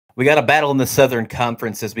We got a battle in the Southern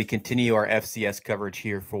Conference as we continue our FCS coverage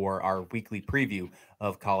here for our weekly preview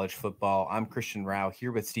of college football. I'm Christian Rao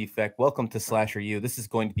here with Steve Feck. Welcome to SlasherU. This is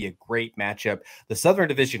going to be a great matchup. The Southern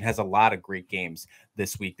Division has a lot of great games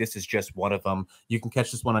this week. This is just one of them. You can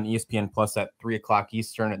catch this one on ESPN Plus at 3 o'clock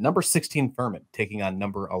Eastern at number 16 Furman taking on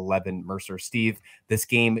number 11 Mercer. Steve, this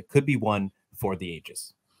game could be one for the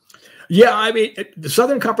ages. Yeah, I mean, the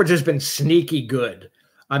Southern Conference has been sneaky good.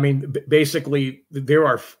 I mean, basically, there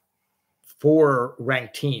are 4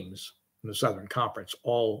 ranked teams in the Southern Conference,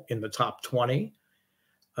 all in the top 20.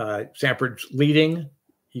 Sanford's leading.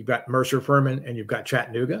 You've got Mercer, Furman, and you've got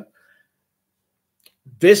Chattanooga.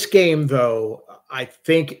 This game, though, I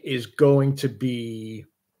think is going to be,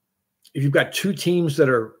 if you've got 2 teams that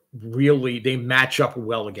are really, they match up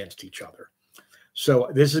well against each other. So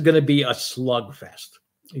this is going to be a slugfest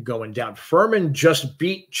going down. Furman just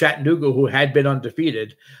beat Chattanooga, who had been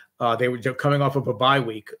undefeated. They were coming off of a bye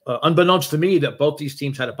week. Unbeknownst to me that both these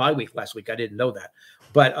teams had a bye week last week. I didn't know that.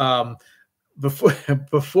 But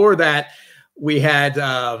before that, we had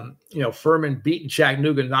Furman beating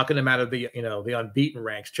Chattanooga, knocking them out of the unbeaten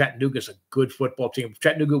ranks. Chattanooga's a good football team.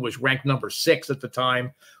 Chattanooga was ranked number 6 at the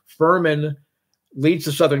time. Furman leads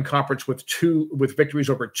the Southern Conference with victories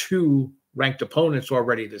over 2 ranked opponents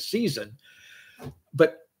already this season.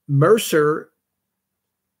 But Mercer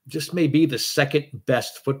just may be the second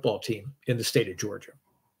best football team in the state of Georgia.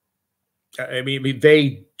 I mean,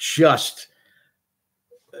 they just,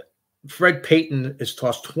 Fred Payton has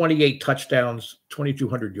tossed 28 touchdowns,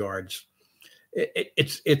 2,200 yards.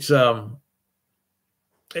 This is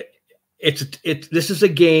a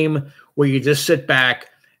game where you just sit back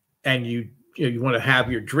and you want to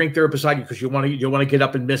have your drink there beside you because you want to get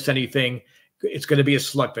up and miss anything. It's going to be a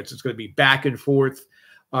slugfest. It's going to be back and forth.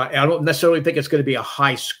 I don't necessarily think it's going to be a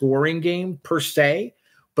high-scoring game per se,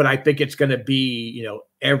 but I think it's going to be,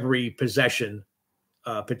 every possession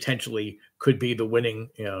potentially could be the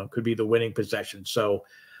winning possession. So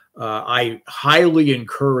I highly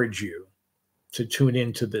encourage you to tune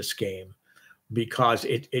into this game because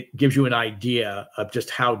it gives you an idea of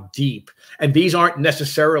just how deep. And these aren't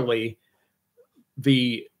necessarily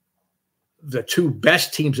the 2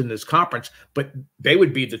 best teams in this conference, but they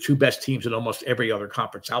would be the 2 best teams in almost every other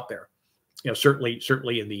conference out there.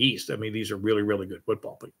 Certainly in the East. I mean, these are really, really good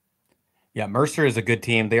football people. Yeah, Mercer is a good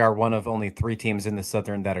team. They are one of only 3 teams in the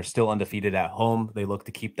Southern that are still undefeated at home. They look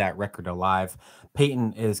to keep that record alive.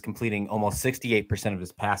 Peyton is completing almost 68% of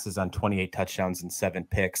his passes on 28 touchdowns and 7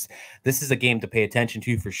 picks. This is a game to pay attention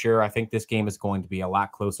to for sure. I think this game is going to be a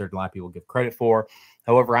lot closer than a lot of people give credit for.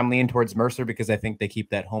 However, I'm leaning towards Mercer because I think they keep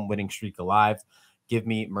that home winning streak alive. Give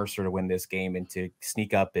me Mercer to win this game and to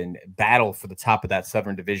sneak up and battle for the top of that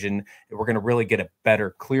Southern Division. We're going to really get a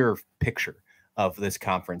better, clearer picture of this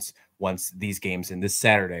conference once these games and this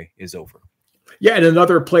Saturday is over. Yeah, and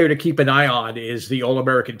another player to keep an eye on is the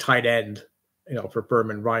All-American tight end, for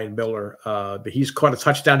Furman, Ryan Miller. He's caught a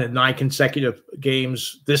touchdown in 9 consecutive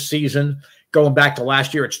games this season. Going back to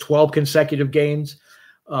last year, it's 12 consecutive games.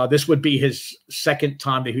 This would be his second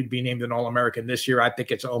time that he'd be named an All-American this year. I think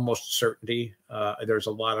it's almost certainty. There's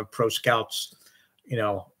a lot of pro scouts,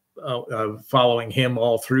 following him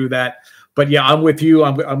all through that. But yeah, I'm with you.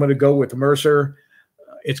 I'm going to go with Mercer.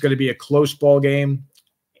 It's going to be a close ball game.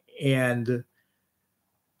 And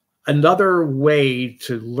another way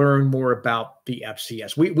to learn more about the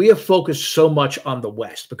FCS. We have focused so much on the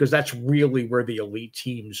West because that's really where the elite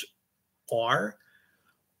teams are.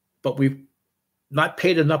 But we've not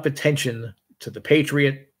paid enough attention to the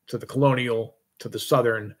Patriot, to the Colonial, to the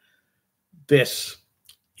Southern. This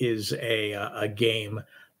is a game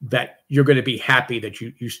that you're going to be happy that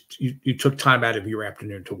you took time out of your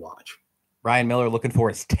afternoon to watch. Ryan Miller looking for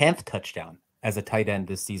his 10th touchdown as a tight end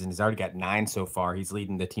this season. He's already got 9 so far. He's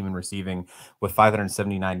leading the team in receiving with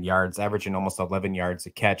 579 yards, averaging almost 11 yards a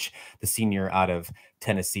catch. The senior out of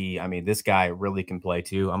Tennessee. I mean, this guy really can play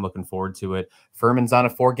too. I'm looking forward to it. Furman's on a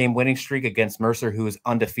 4-game winning streak against Mercer, who is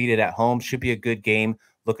undefeated at home. Should be a good game.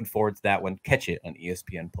 Looking forward to that one. Catch it on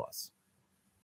ESPN Plus.